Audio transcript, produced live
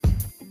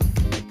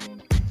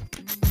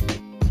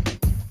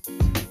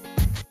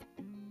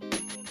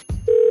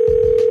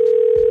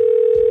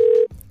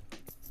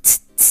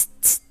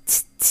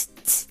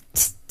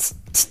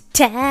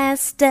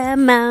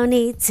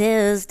Testimony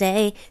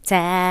Tuesday,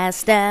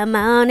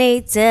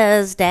 Testimony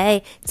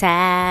Tuesday,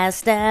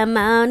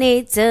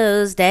 Testimony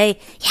Tuesday.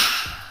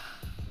 Yeah!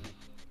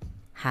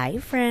 Hi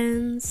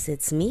friends,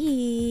 it's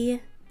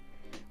me.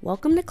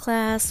 Welcome to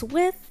class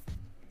with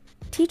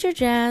Teacher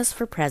Jaz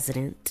For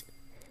President,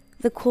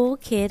 the cool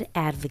kid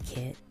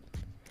advocate,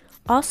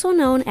 also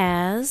known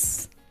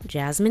as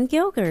Jasmine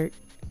Gilgert,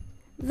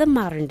 the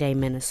modern day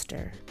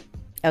minister.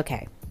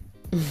 Okay.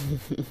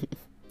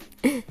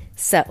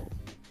 So,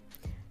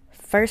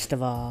 first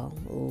of all,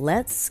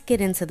 let's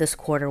get into this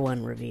quarter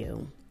one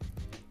review.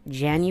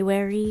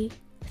 January,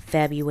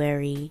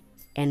 February,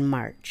 and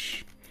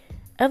March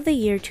of the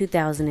year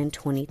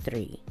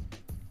 2023.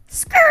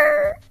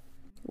 Skrrr!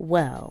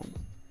 Well,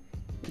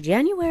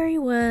 January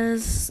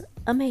was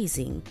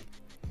amazing,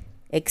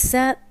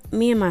 except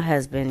me and my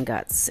husband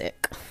got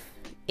sick.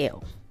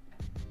 Ew.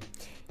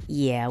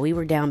 Yeah, we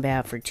were down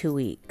bad for 2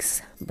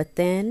 weeks, but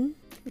then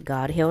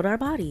God healed our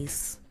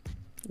bodies.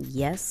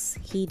 Yes,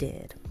 he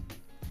did.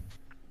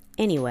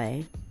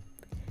 Anyway,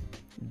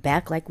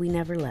 back like we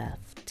never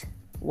left.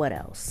 What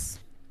else?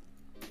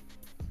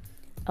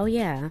 Oh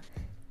yeah,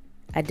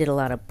 I did a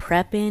lot of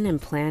prepping and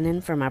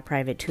planning for my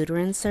private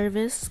tutoring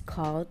service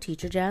called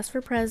Teacher Jaz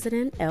For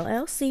President,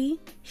 LLC.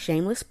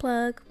 Shameless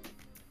plug.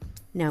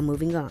 Now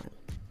moving on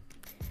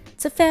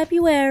to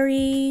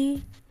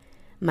February.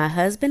 My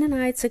husband and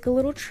I took a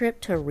little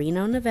trip to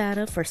Reno,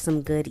 Nevada for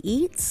some good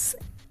eats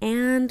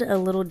and a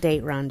little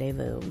date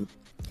rendezvous.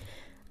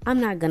 I'm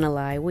not gonna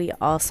lie, we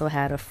also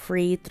had a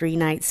free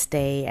 3-night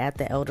stay at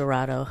the El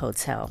Dorado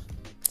Hotel.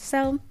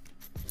 So,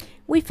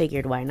 we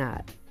figured why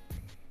not.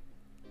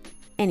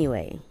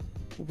 Anyway,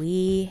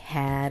 we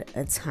had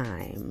a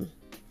time.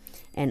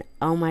 And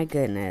oh my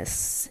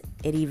goodness,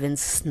 it even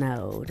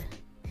snowed.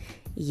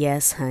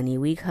 Yes, honey,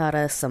 we caught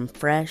us some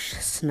fresh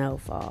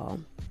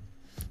snowfall.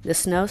 The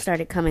snow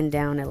started coming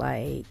down at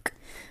like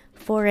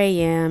 4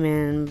 a.m.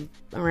 and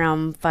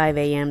around 5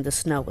 a.m. the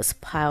snow was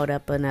piled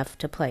up enough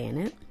to play in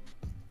it.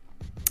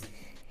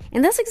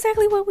 And that's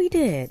exactly what we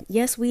did.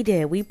 Yes, we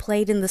did. We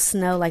played in the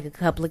snow like a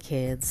couple of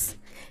kids.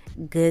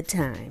 Good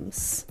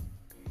times.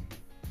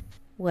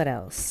 What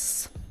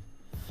else?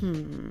 I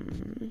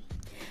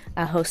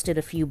hosted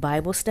a few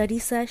Bible study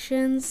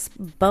sessions,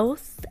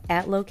 both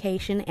at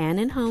location and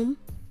in home.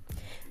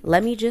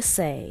 Let me just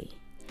say,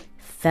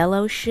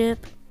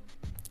 fellowship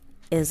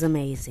is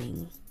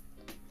amazing.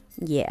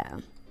 Yeah.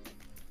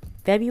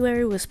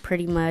 February was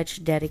pretty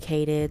much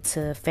dedicated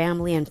to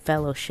family and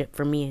fellowship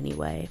for me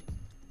anyway.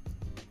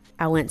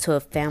 I went to a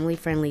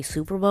family-friendly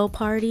Super Bowl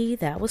party.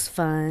 That was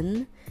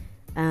fun.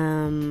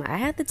 I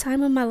had the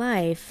time of my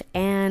life,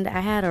 and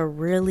I had a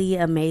really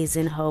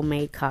amazing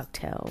homemade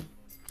cocktail.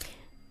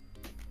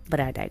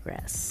 But I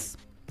digress.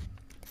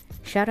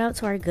 Shout out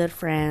to our good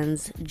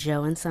friends,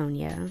 Joe and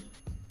Sonia.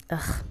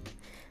 Ugh,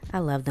 I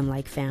love them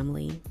like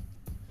family.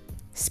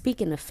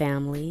 Speaking of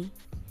family,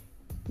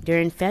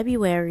 during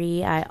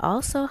February, I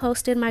also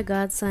hosted my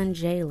godson,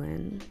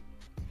 Jalen.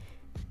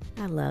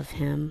 I love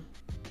him.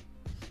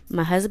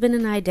 My husband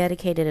and I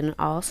dedicated an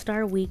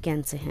all-star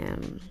weekend to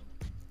him.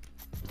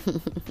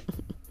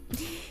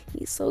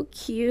 He's so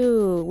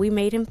cute. We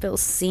made him feel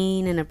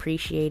seen and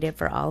appreciated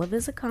for all of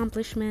his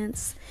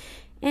accomplishments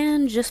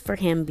and just for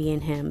him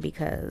being him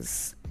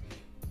because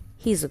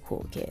he's a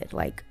cool kid,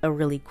 like a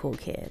really cool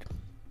kid.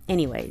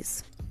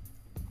 Anyways,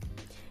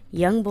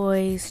 young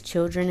boys,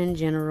 children in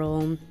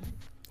general,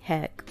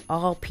 heck,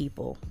 all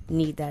people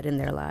need that in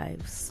their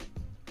lives.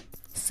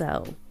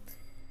 So,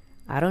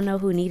 I don't know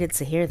who needed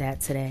to hear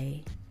that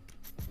today,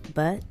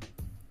 but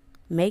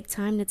make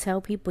time to tell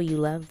people you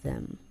love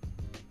them.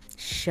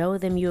 Show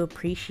them you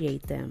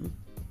appreciate them.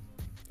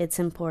 It's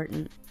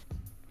important.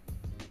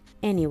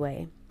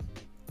 Anyway,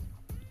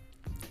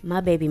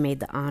 my baby made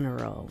the honor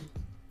roll.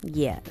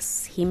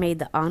 Yes, he made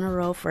the honor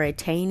roll for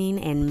attaining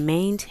and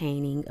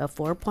maintaining a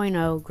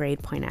 4.0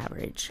 grade point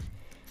average.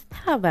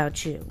 How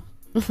about you?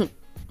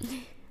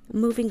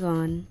 Moving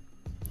on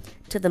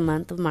to the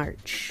month of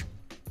March.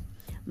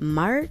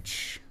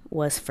 March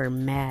was for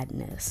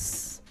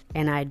madness,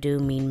 and I do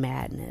mean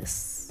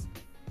madness,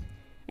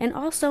 and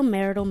also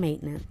marital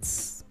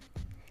maintenance.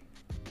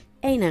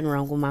 Ain't nothing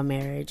wrong with my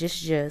marriage.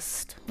 It's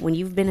just when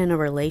you've been in a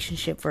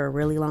relationship for a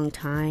really long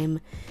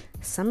time,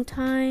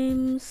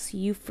 sometimes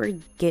you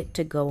forget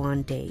to go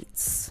on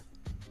dates.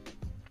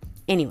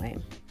 Anyway,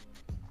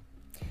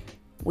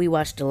 we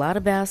watched a lot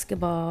of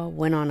basketball,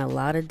 went on a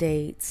lot of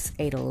dates,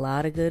 ate a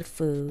lot of good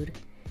food,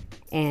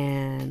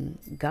 and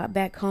got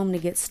back home to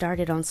get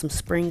started on some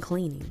spring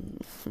cleaning.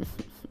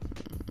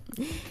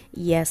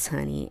 Yes,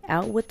 honey,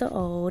 out with the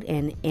old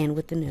and in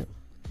with the new.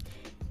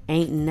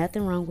 Ain't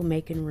nothing wrong with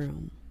making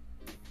room.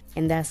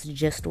 And that's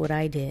just what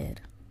I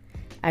did.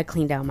 I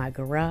cleaned out my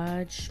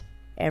garage,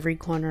 every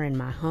corner in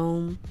my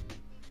home,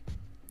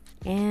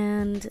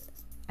 and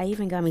I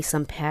even got me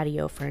some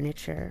patio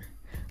furniture,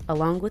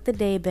 along with the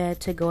daybed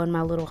to go in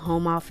my little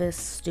home office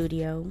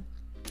studio.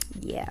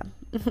 Yeah.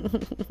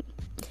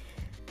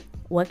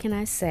 What can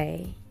I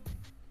say?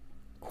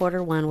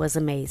 Quarter one was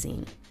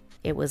amazing.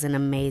 It was an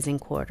amazing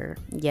quarter.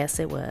 Yes,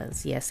 it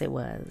was. Yes, it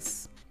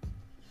was.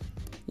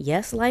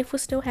 Yes, life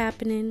was still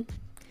happening,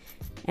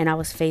 and I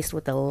was faced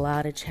with a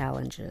lot of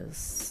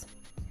challenges.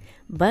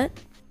 But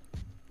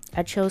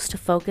I chose to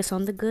focus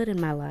on the good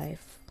in my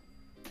life,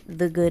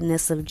 the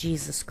goodness of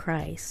Jesus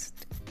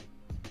Christ,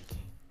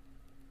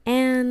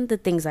 and the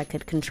things I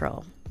could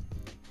control.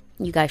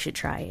 You guys should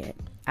try it.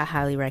 I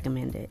highly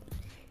recommend it.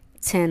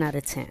 10 out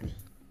of 10.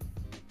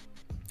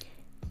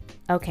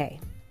 Okay,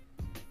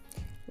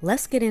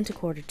 let's get into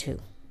quarter 2.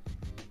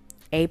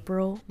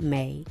 April,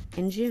 May,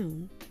 and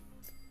June.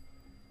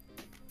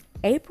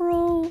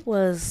 April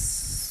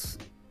was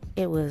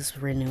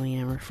renewing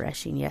and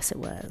refreshing. Yes, it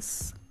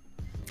was.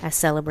 I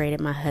celebrated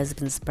my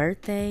husband's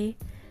birthday.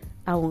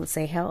 I won't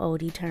say how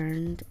old he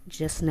turned.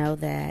 Just know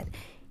that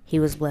he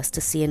was blessed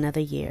to see another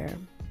year.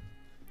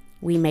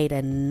 We made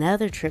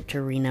another trip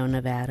to Reno,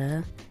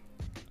 Nevada,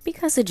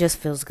 because it just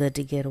feels good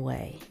to get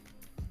away.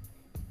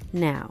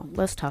 Now,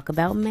 let's talk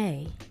about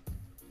May.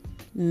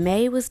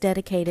 May was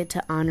dedicated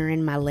to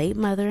honoring my late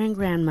mother and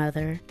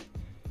grandmother,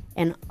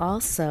 and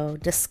also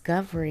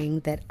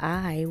discovering that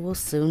I will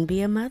soon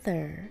be a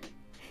mother,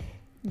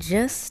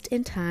 just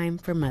in time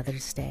for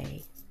Mother's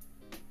Day.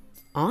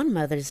 On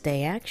Mother's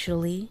Day,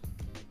 actually.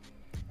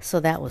 So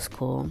that was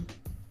cool.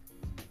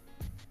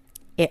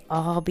 It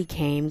all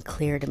became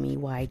clear to me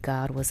why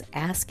God was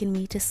asking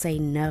me to say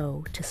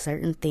no to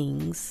certain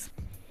things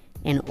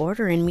and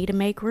ordering me to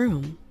make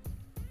room.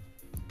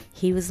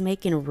 He was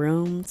making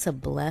room to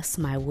bless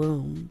my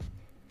womb,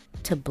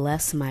 to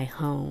bless my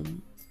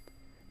home,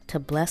 to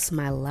bless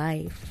my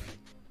life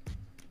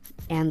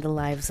and the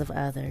lives of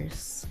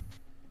others.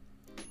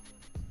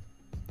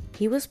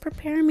 He was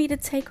preparing me to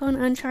take on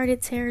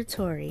uncharted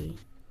territory,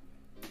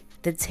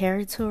 the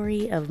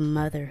territory of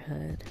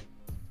motherhood.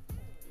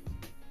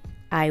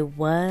 I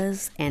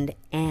was and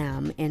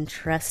am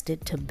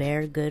entrusted to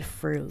bear good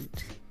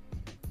fruit,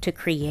 to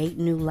create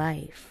new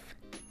life,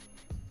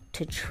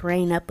 to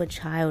train up a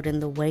child in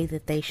the way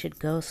that they should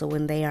go so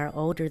when they are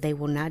older they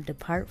will not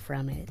depart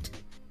from it.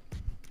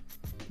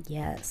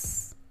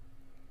 Yes,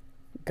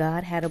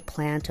 God had a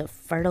plan to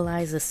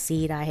fertilize a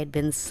seed I had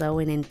been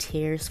sowing in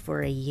tears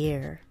for a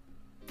year.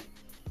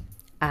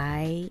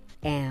 I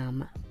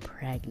am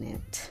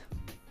pregnant.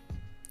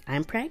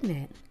 I'm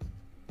pregnant.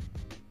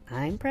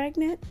 I'm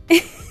pregnant.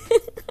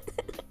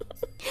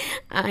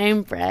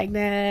 I'm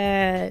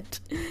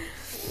pregnant.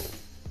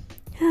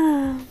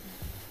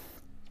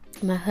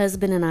 My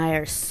husband and I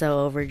are so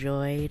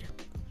overjoyed.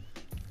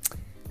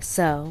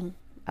 So,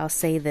 I'll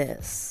say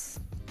this.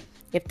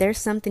 If there's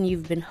something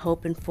you've been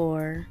hoping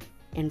for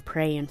and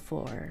praying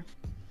for,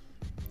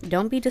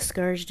 don't be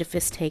discouraged if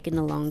it's taken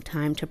a long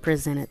time to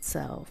present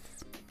itself.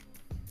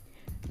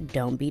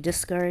 Don't be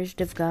discouraged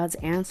if God's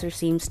answer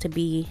seems to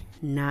be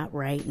not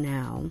right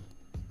now.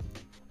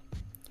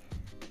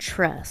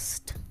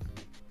 Trust.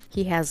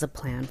 He has a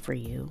plan for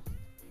you.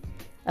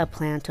 A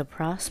plan to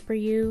prosper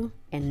you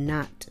and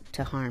not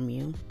to harm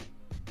you.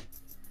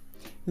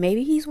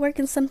 Maybe He's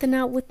working something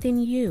out within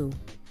you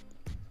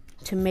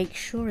to make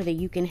sure that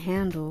you can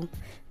handle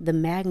the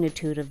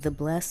magnitude of the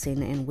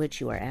blessing in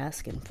which you are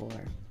asking for.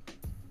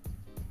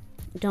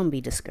 Don't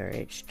be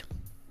discouraged.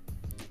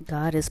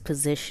 God is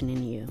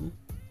positioning you.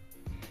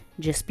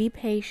 Just be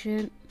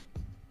patient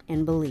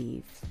and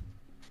believe.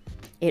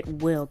 It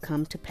will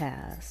come to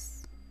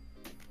pass.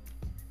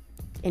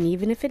 And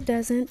even if it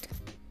doesn't,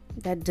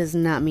 that does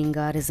not mean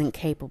God isn't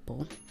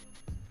capable.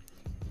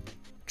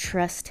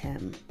 Trust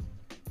Him.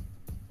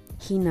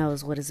 He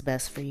knows what is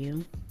best for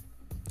you.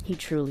 He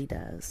truly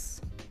does.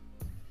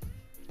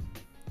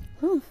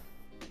 Whew.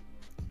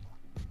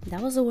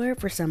 That was a word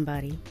for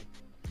somebody.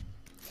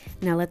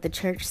 Now let the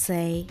church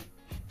say,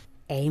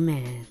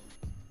 Amen.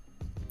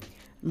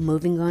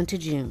 Moving on to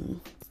June.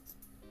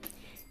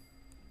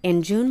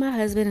 In June, my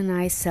husband and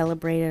I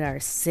celebrated our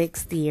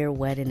 6th year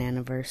wedding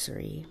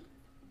anniversary.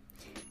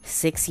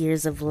 6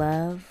 years of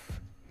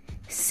love,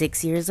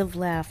 6 years of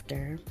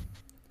laughter,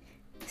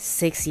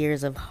 6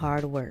 years of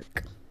hard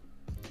work.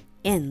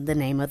 In the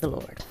name of the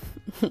Lord.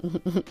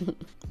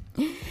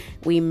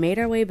 We made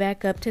our way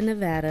back up to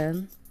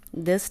Nevada.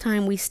 This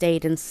time we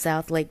stayed in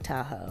South Lake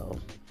Tahoe.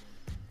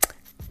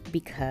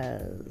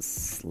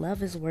 Because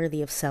love is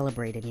worthy of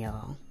celebrating,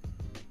 y'all.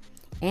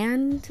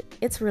 And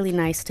it's really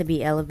nice to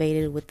be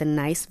elevated with the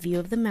nice view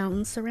of the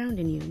mountains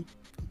surrounding you.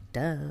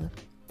 Duh.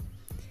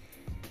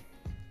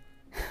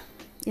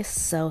 It's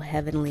so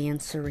heavenly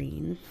and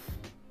serene.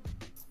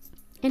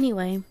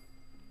 Anyway,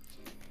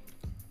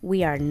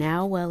 we are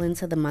now well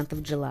into the month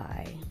of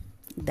July.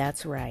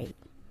 That's right.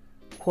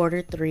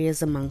 Quarter 3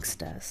 is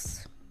amongst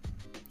us.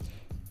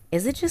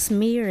 Is it just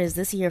me, or is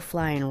this year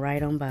flying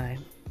right on by?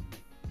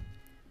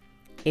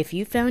 If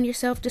you found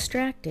yourself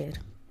distracted,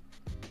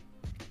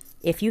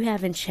 if you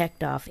haven't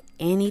checked off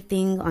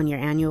anything on your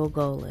annual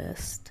goal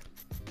list,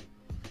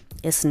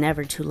 it's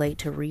never too late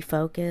to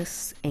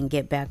refocus and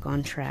get back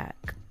on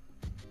track.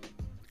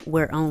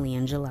 We're only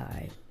in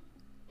July.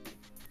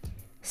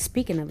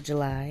 Speaking of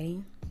July,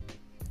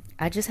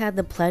 I just had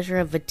the pleasure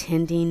of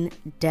attending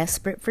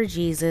Desperate for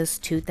Jesus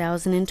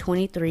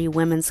 2023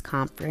 Women's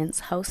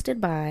Conference hosted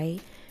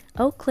by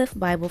Oak Cliff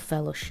Bible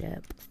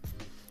Fellowship.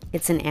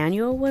 It's an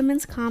annual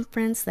women's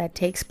conference that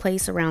takes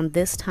place around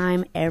this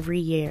time every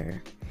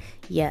year.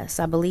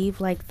 Yes, I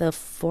believe like the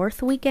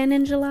fourth weekend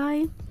in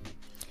July.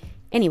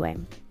 Anyway,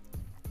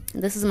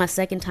 this is my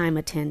second time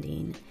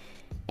attending,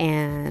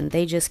 and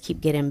they just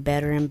keep getting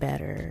better and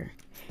better.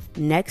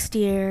 Next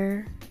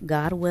year,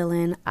 God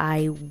willing,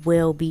 I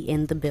will be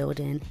in the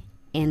building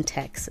in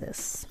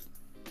Texas.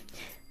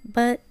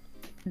 But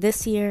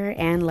this year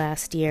and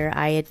last year,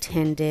 I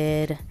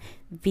attended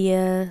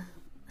via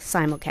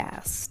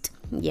simulcast.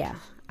 Yeah,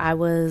 I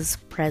was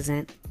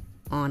present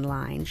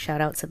online.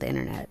 Shout out to the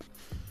internet.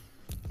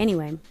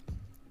 Anyway,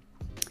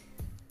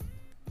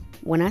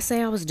 when I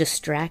say I was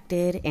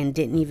distracted and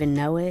didn't even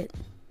know it,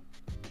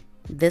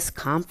 this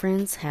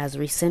conference has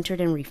recentered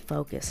and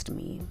refocused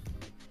me.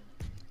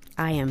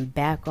 I am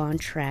back on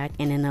track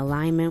and in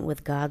alignment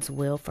with God's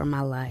will for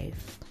my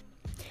life.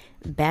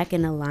 Back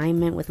in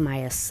alignment with my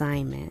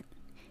assignment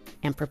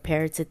and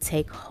prepared to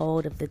take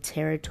hold of the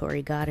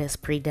territory God has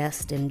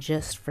predestined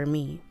just for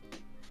me.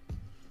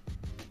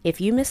 If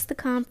you missed the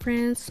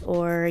conference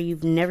or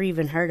you've never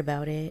even heard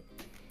about it,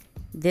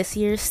 this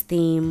year's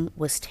theme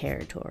was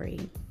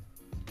territory.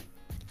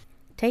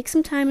 Take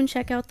some time and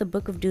check out the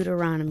book of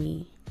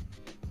Deuteronomy,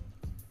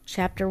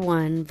 chapter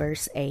 1,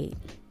 verse 8.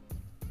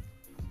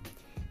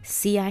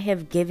 See, I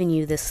have given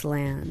you this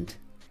land.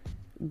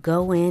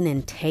 Go in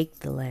and take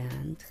the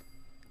land.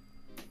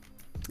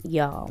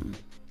 Y'all,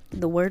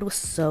 the word was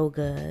so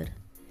good.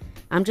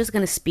 I'm just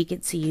going to speak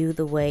it to you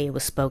the way it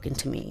was spoken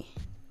to me.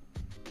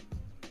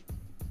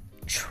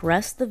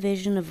 Trust the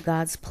vision of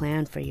God's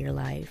plan for your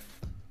life.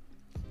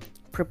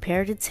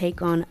 Prepare to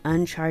take on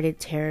uncharted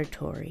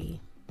territory.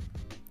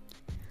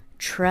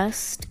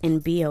 Trust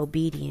and be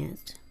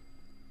obedient.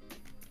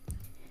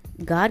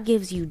 God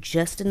gives you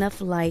just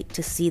enough light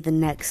to see the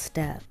next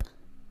step.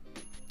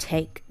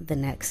 Take the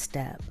next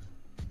step.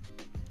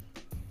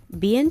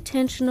 Be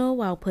intentional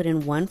while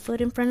putting one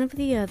foot in front of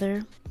the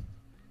other.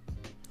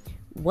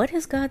 What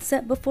has God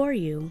set before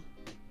you?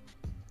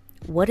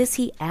 What is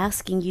He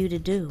asking you to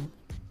do?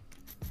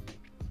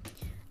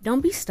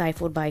 Don't be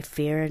stifled by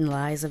fear and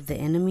lies of the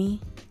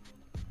enemy.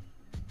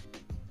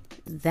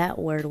 That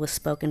word was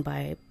spoken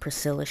by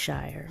Priscilla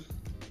Shire.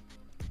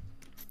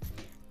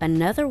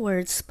 Another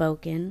word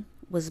spoken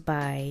was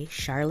by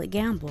Charlotte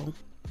Gamble.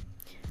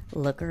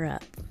 Look her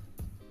up.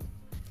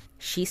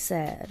 She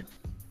said,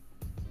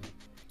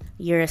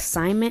 your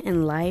assignment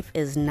in life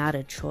is not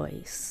a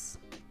choice.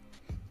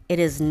 It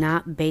is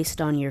not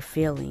based on your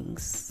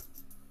feelings.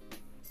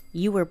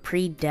 You were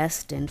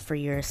predestined for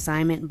your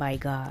assignment by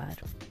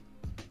God.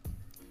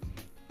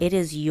 It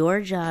is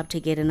your job to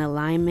get in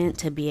alignment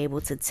to be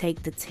able to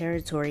take the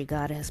territory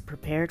God has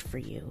prepared for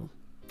you.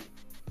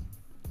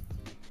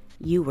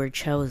 You were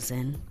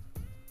chosen.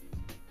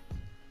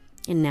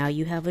 And now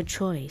you have a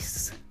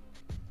choice.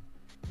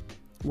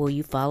 Will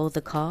you follow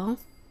the call?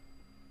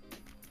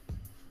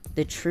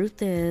 The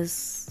truth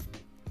is,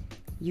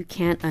 you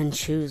can't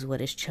unchoose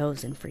what is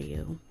chosen for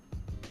you.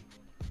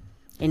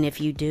 And if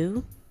you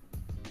do,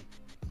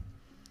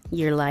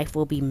 your life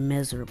will be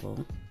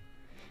miserable.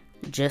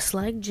 Just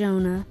like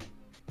Jonah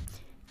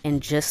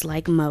and just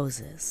like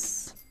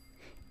Moses,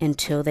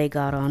 until they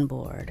got on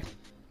board.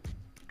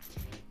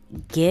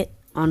 Get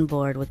on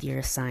board with your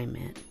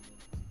assignment.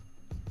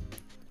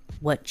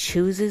 What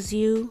chooses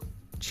you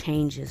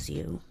changes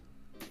you.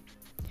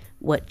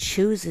 What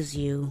chooses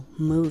you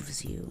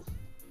moves you.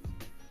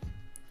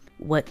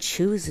 What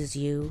chooses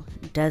you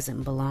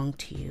doesn't belong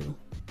to you.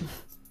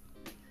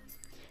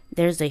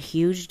 There's a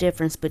huge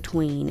difference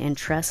between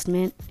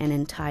entrustment and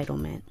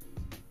entitlement.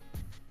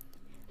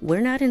 We're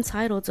not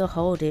entitled to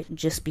hold it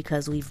just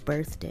because we've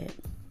birthed it.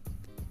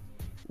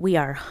 We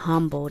are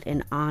humbled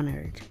and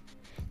honored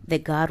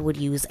that God would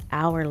use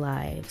our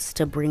lives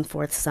to bring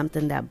forth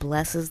something that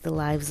blesses the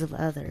lives of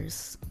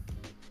others.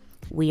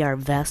 We are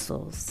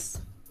vessels.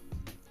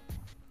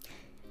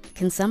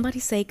 Can somebody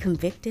say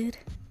convicted?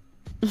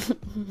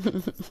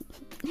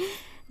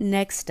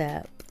 Next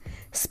up,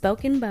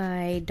 spoken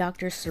by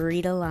Dr.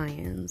 Sarita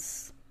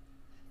Lyons.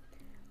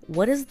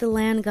 What is the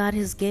land God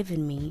has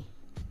given me?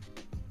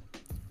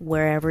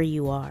 Wherever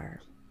you are,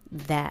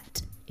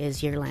 that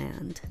is your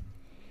land.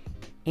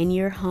 In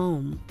your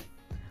home,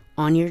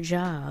 on your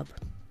job,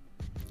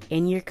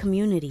 in your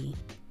community,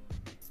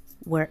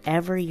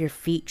 wherever your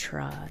feet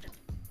trod,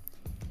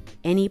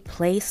 any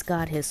place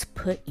God has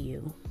put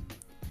you,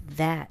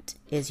 that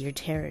is your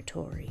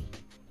territory.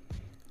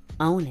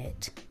 Own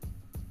it,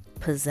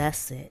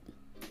 possess it,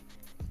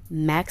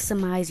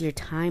 maximize your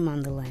time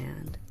on the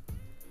land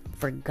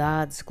for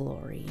God's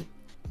glory.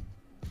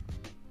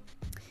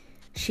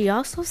 She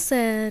also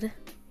said,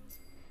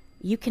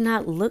 you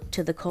cannot look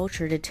to the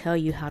culture to tell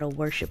you how to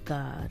worship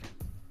God.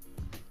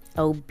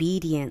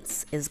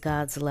 Obedience is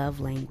God's love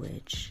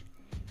language,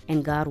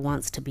 and God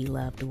wants to be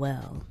loved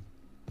well.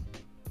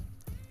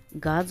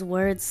 God's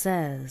word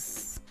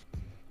says,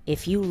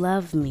 if you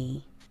love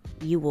me,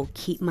 you will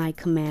keep my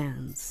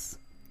commands.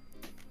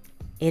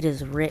 It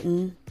is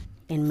written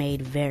and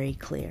made very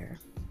clear.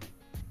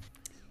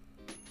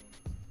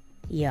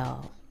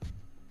 Y'all,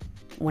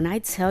 when I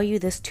tell you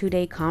this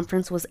 2-day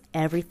conference was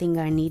everything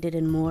I needed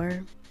and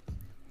more,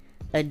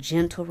 a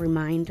gentle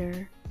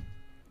reminder,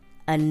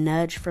 a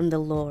nudge from the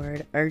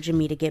Lord urging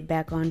me to get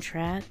back on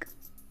track.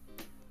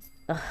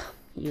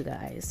 You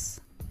guys,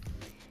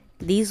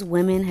 these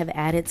women have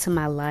added to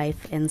my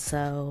life, and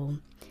so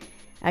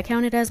I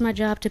count it as my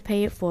job to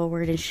pay it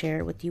forward and share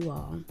it with you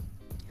all,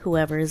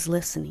 whoever is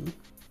listening.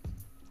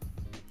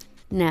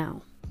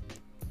 Now,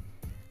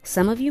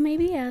 some of you may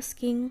be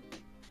asking,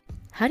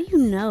 how do you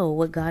know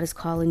what God is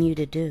calling you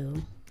to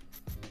do?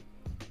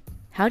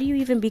 How do you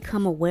even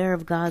become aware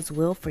of God's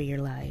will for your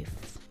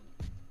life?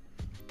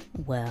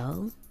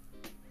 Well,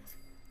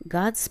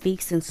 God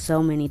speaks in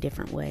so many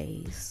different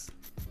ways.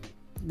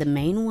 The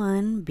main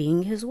one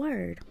being His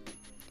Word,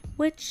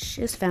 which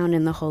is found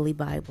in the Holy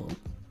Bible.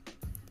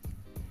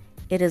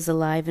 It is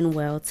alive and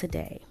well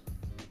today.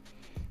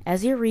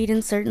 As you're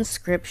reading certain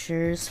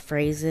scriptures,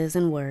 phrases,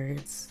 and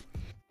words,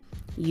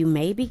 you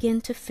may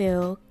begin to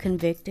feel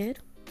convicted,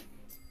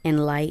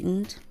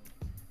 enlightened,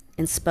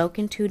 and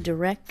spoken to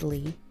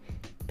directly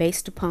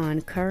based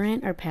upon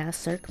current or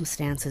past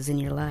circumstances in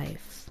your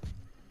life.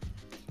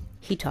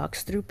 He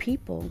talks through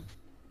people.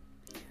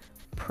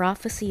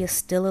 Prophecy is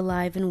still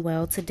alive and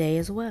well today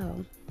as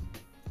well.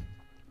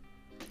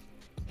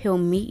 He'll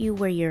meet you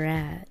where you're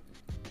at.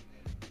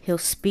 He'll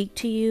speak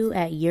to you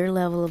at your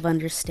level of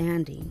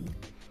understanding,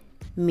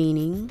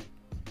 meaning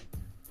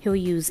He'll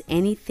use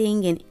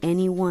anything and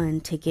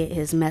anyone to get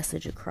His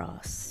message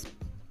across.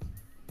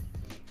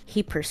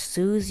 He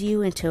pursues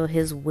you until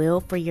His will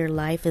for your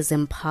life is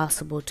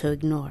impossible to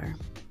ignore.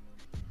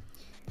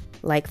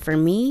 Like for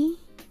me,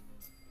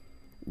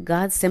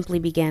 God simply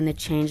began to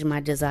change my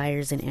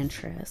desires and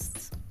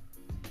interests.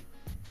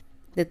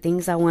 The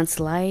things I once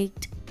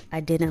liked,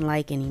 I didn't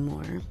like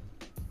anymore.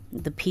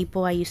 The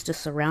people I used to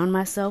surround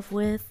myself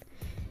with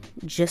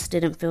just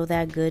didn't feel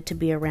that good to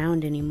be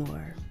around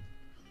anymore.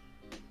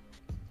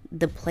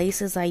 The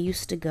places I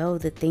used to go,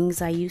 the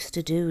things I used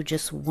to do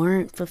just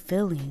weren't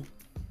fulfilling.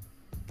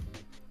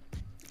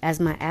 As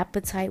my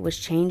appetite was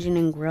changing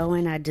and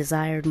growing, I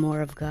desired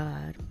more of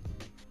God.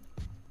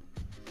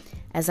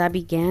 As I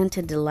began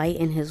to delight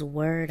in His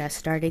Word, I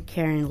started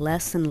caring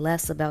less and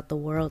less about the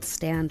world's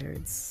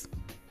standards.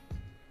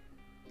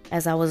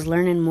 As I was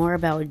learning more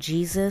about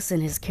Jesus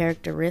and His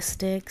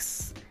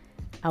characteristics,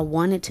 I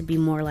wanted to be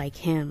more like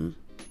Him.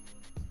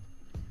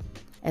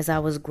 As I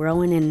was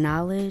growing in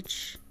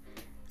knowledge,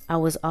 I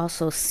was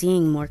also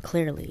seeing more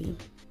clearly.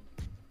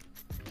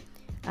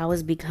 I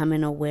was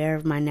becoming aware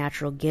of my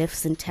natural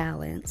gifts and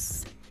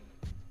talents,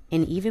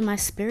 and even my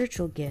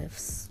spiritual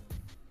gifts.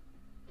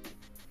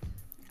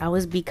 I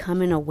was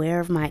becoming aware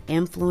of my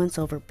influence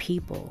over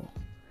people,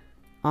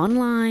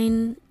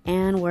 online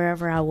and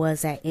wherever I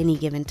was at any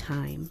given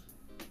time.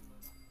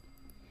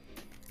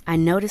 I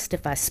noticed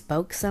if I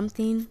spoke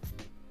something,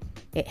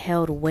 it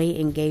held weight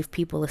and gave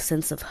people a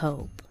sense of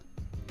hope.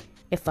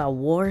 If I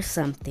wore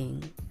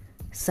something,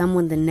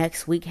 someone the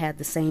next week had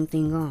the same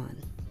thing on.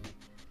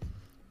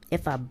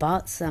 If I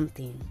bought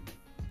something,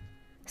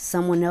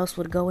 someone else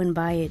would go and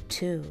buy it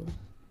too.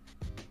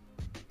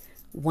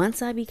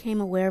 Once I became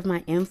aware of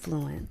my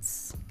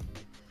influence,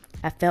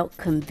 I felt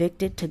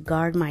convicted to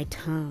guard my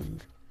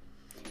tongue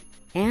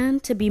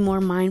and to be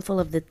more mindful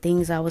of the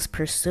things I was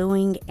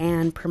pursuing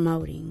and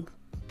promoting.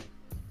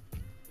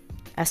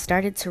 I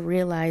started to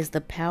realize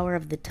the power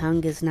of the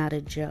tongue is not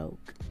a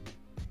joke,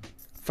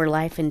 for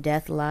life and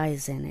death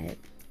lies in it.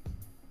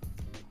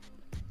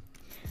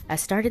 I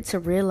started to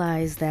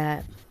realize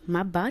that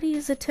my body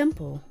is a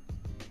temple,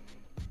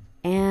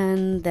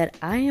 and that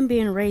I am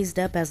being raised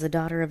up as a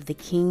daughter of the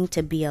King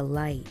to be a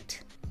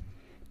light,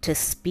 to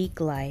speak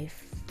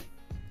life,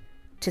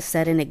 to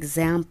set an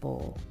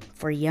example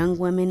for young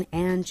women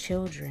and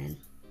children,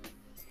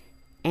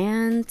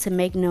 and to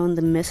make known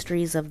the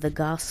mysteries of the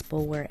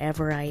gospel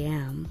wherever I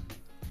am.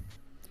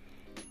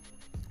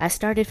 I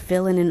started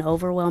feeling an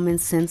overwhelming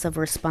sense of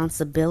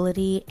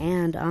responsibility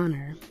and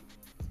honor.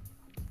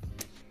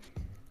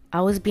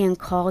 I was being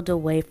called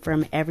away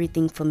from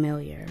everything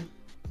familiar,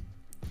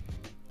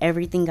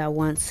 everything I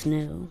once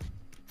knew.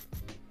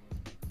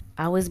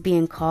 I was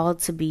being called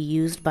to be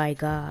used by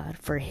God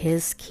for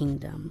His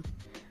kingdom,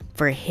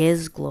 for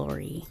His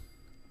glory.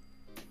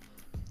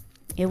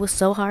 It was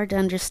so hard to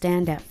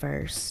understand at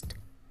first,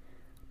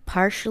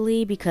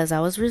 partially because I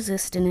was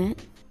resisting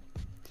it.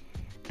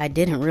 I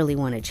didn't really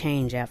want to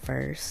change at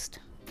first.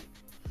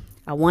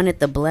 I wanted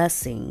the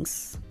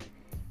blessings,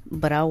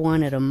 but I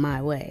wanted them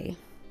my way.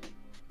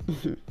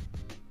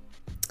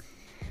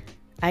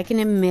 I can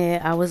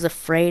admit I was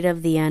afraid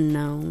of the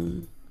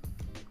unknown.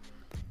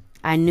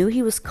 I knew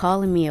He was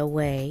calling me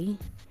away,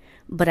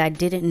 but I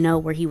didn't know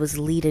where He was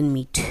leading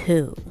me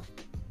to.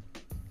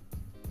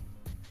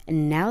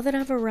 And now that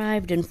I've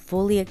arrived and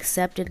fully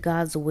accepted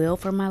God's will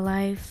for my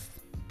life,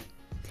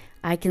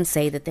 I can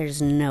say that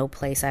there's no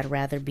place I'd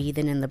rather be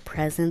than in the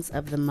presence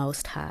of the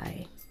Most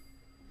High.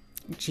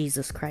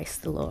 Jesus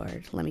Christ the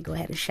Lord. Let me go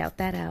ahead and shout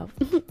that out.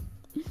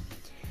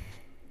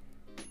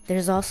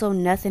 There's also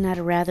nothing I'd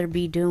rather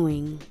be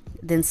doing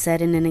than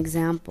setting an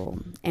example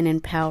and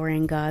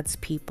empowering God's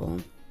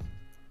people.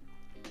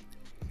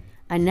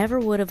 I never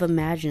would have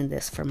imagined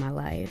this for my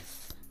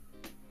life.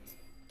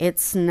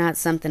 It's not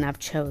something I've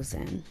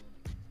chosen.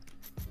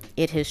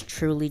 It has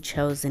truly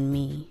chosen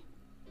me.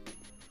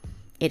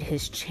 It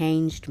has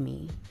changed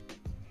me,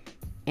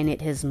 and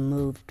it has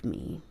moved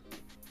me.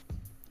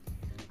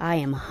 I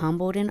am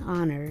humbled and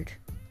honored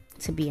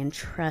to be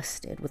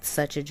entrusted with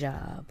such a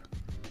job.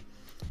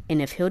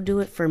 And if He'll do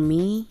it for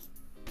me,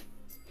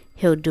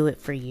 He'll do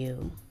it for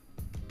you,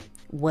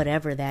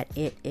 whatever that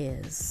it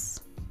is.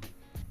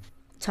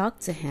 Talk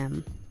to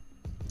Him.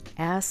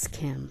 Ask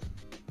Him.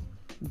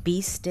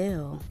 Be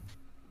still.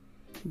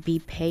 Be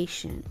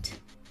patient.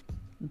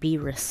 Be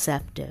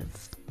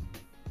receptive.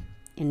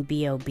 And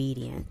be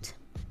obedient.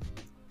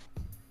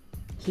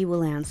 He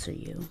will answer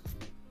you.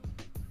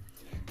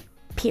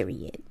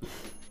 Period.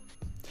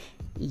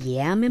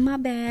 Yeah, I'm in my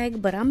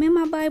bag, but I'm in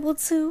my Bible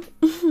too.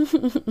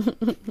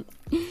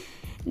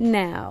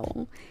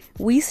 Now,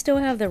 we still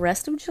have the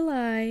rest of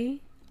July,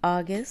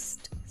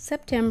 August,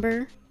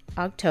 September,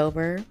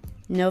 October,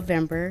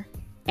 November,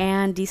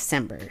 and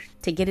December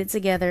to get it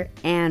together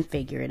and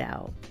figure it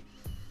out.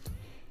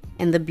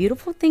 And the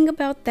beautiful thing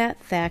about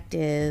that fact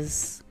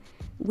is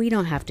we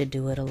don't have to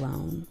do it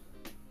alone.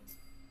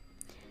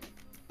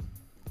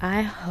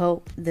 I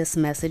hope this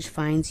message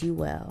finds you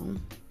well.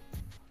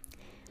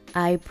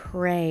 I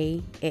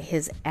pray it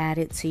has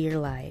added to your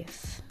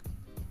life.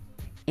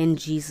 In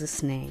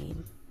Jesus'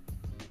 name,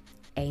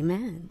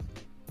 amen.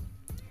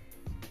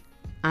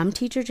 I'm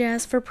Teacher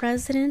Jaz for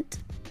President,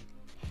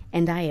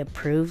 and I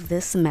approve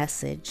this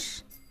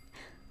message.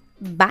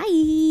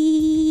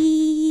 Bye.